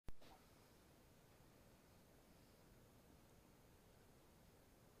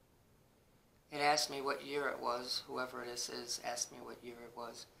It asked me what year it was. Whoever this is asked me what year it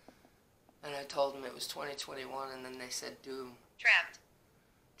was. And I told them it was 2021, and then they said doom. Trapped.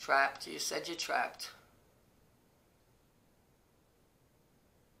 Trapped. You said you're trapped.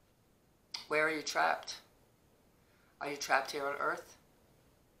 Where are you trapped? Are you trapped here on Earth?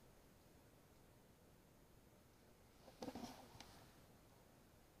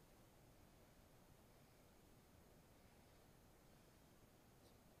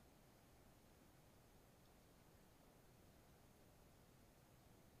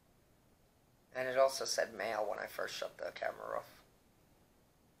 And it also said male when I first shut the camera off.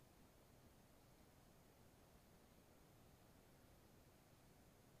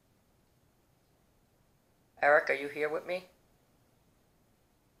 Eric, are you here with me?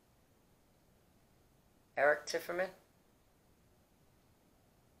 Eric Tifferman?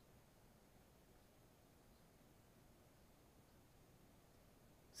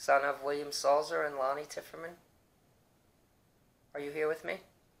 Son of William Salzer and Lonnie Tifferman? Are you here with me?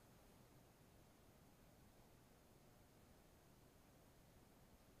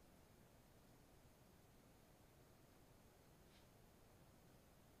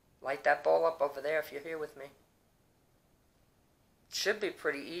 Light that ball up over there if you're here with me. It should be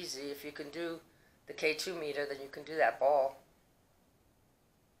pretty easy. If you can do the K2 meter, then you can do that ball.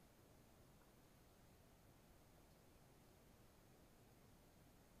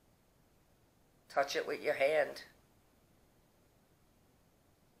 Touch it with your hand.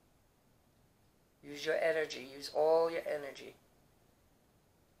 Use your energy. Use all your energy.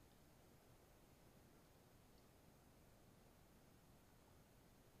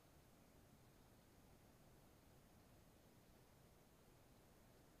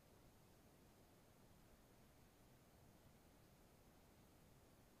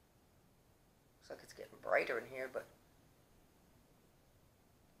 Looks like it's getting brighter in here, but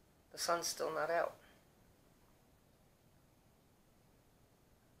the sun's still not out.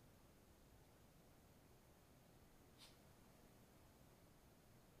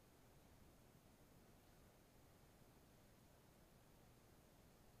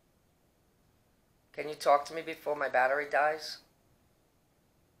 Can you talk to me before my battery dies?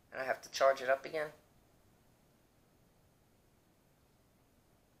 And I have to charge it up again?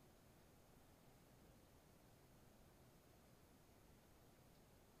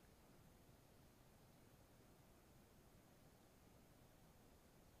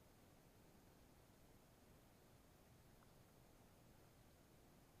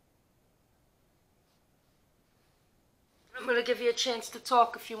 I'm going to give you a chance to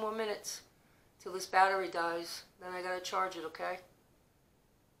talk a few more minutes till this battery dies. Then I got to charge it, okay?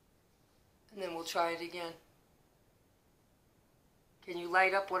 And then we'll try it again. Can you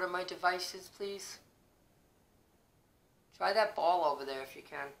light up one of my devices, please? Try that ball over there if you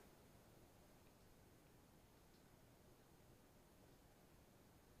can.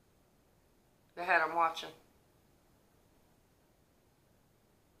 Go ahead, I'm watching.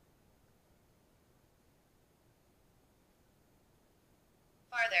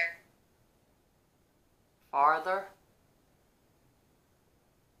 Farther. Farther?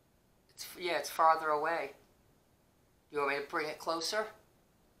 It's farther away. You want me to bring it closer?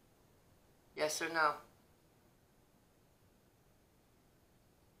 Yes or no?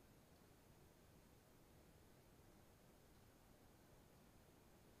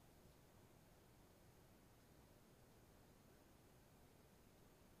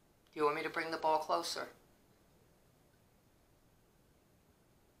 Do you want me to bring the ball closer?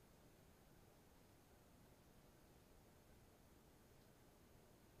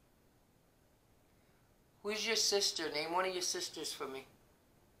 Who's your sister? Name one of your sisters for me.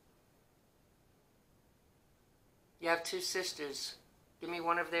 You have two sisters. Give me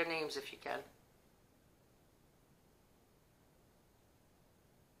one of their names if you can.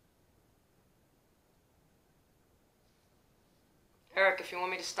 Eric, if you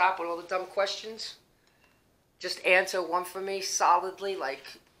want me to stop with all the dumb questions, just answer one for me solidly, like,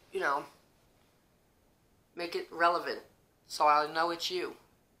 make it relevant so I'll know it's you.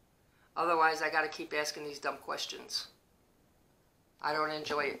 Otherwise, I got to keep asking these dumb questions. I don't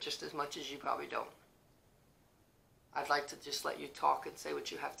enjoy it just as much as you probably don't. I'd like to just let you talk and say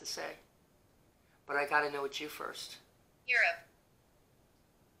what you have to say. But I got to know it's you first. Europe.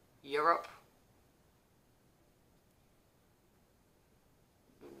 Europe?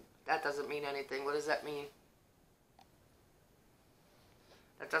 That doesn't mean anything. What does that mean?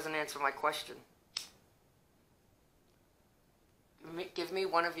 That doesn't answer my question. Give me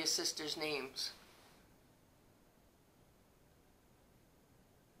one of your sister's names.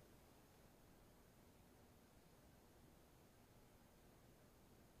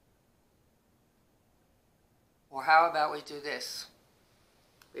 Or how about we do this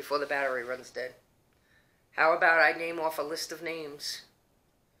before the battery runs dead? How about I name off a list of names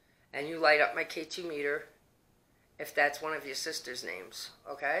and you light up my K2 meter if that's one of your sister's names,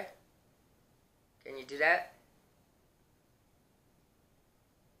 okay? Can you do that?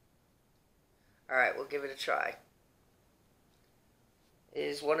 Alright, we'll give it a try.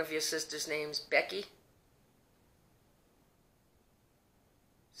 Is one of your sister's names Becky?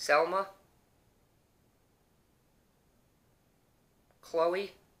 Selma?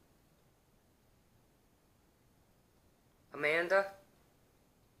 Chloe? Amanda?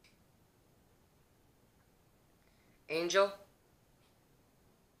 Angel?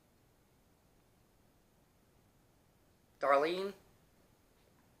 Darlene?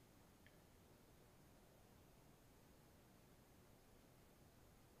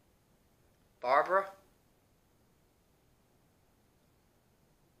 Barbara?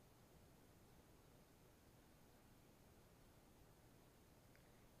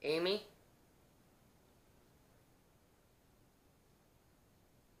 Amy?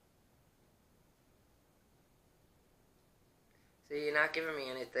 See, you're not giving me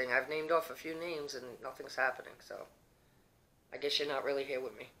anything. I've named off a few names and nothing's happening, so I guess you're not really here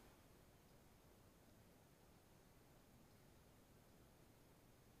with me.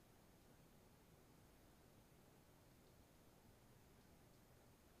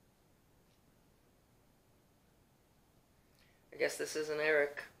 I guess this isn't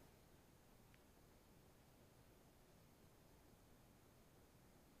Eric.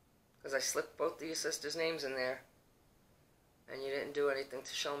 Because I slipped both of your sisters' names in there. And you didn't do anything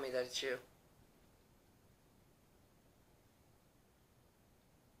to show me that it's you.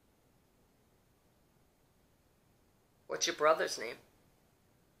 What's your brother's name?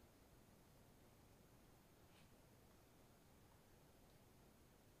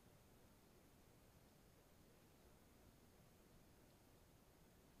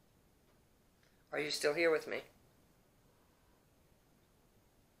 Are you still here with me?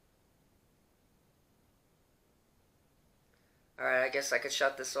 Alright, I guess I could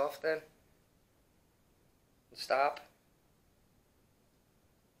shut this off then. Stop.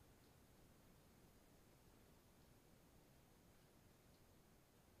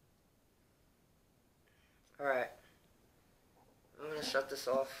 Alright. I'm going to shut this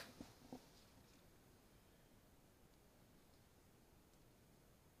off.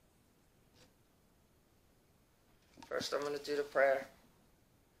 First I'm going to do the prayer.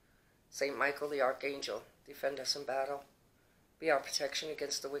 Saint Michael the Archangel, defend us in battle. Be our protection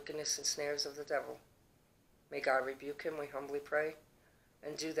against the wickedness and snares of the devil. May God rebuke him, we humbly pray.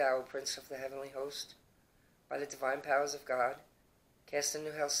 And do thou, O Prince of the heavenly host, by the divine powers of God, cast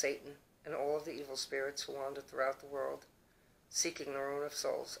into hell Satan and all of the evil spirits who wander throughout the world, seeking the ruin of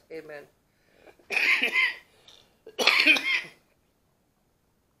souls. Amen.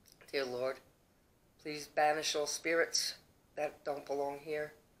 Dear Lord, please banish all spirits that don't belong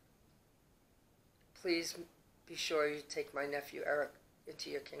here. Please be sure you take my nephew Eric into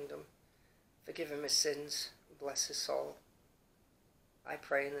your kingdom. Forgive him his sins and bless his soul. I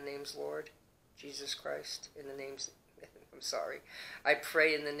pray in the name's Lord Jesus Christ, in the name's, I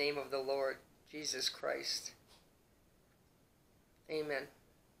pray in the name of the Lord Jesus Christ. Amen.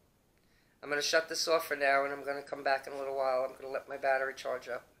 I'm going to shut this off for now, and I'm going to come back in a little while. I'm going to let my battery charge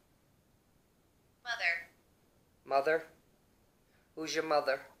up. Mother. Mother? Who's your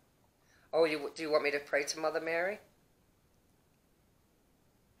mother? Oh, do you want me to pray to Mother Mary?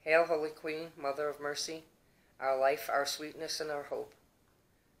 Hail, Holy Queen, Mother of Mercy, our life, our sweetness, and our hope.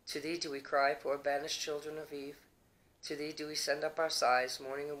 To thee do we cry, poor banished children of Eve. To thee do we send up our sighs,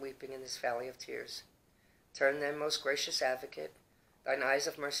 mourning and weeping in this valley of tears. Turn then, most gracious Advocate, thine eyes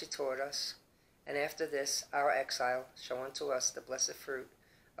of mercy toward us, and after this, our exile, show unto us the blessed fruit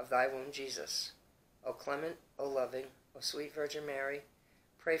of thy womb, Jesus. O clement, O loving, O sweet Virgin Mary,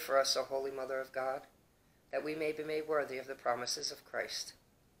 pray for us, O Holy Mother of God, that we may be made worthy of the promises of Christ.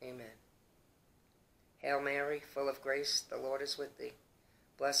 Amen. Hail Mary, full of grace, the Lord is with thee.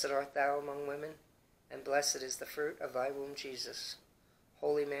 Blessed art thou among women, and blessed is the fruit of thy womb, Jesus.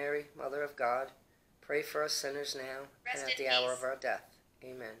 Holy Mary, Mother of God, pray for us sinners now and at the hour of our death.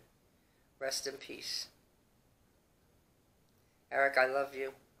 Amen. Rest in peace. Eric, I love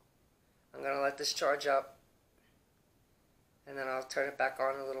you. I'm going to let this charge up, and then I'll turn it back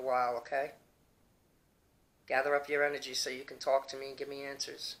on in a little while, okay? Gather up your energy so you can talk to me and give me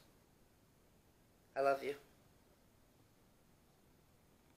answers. I love you.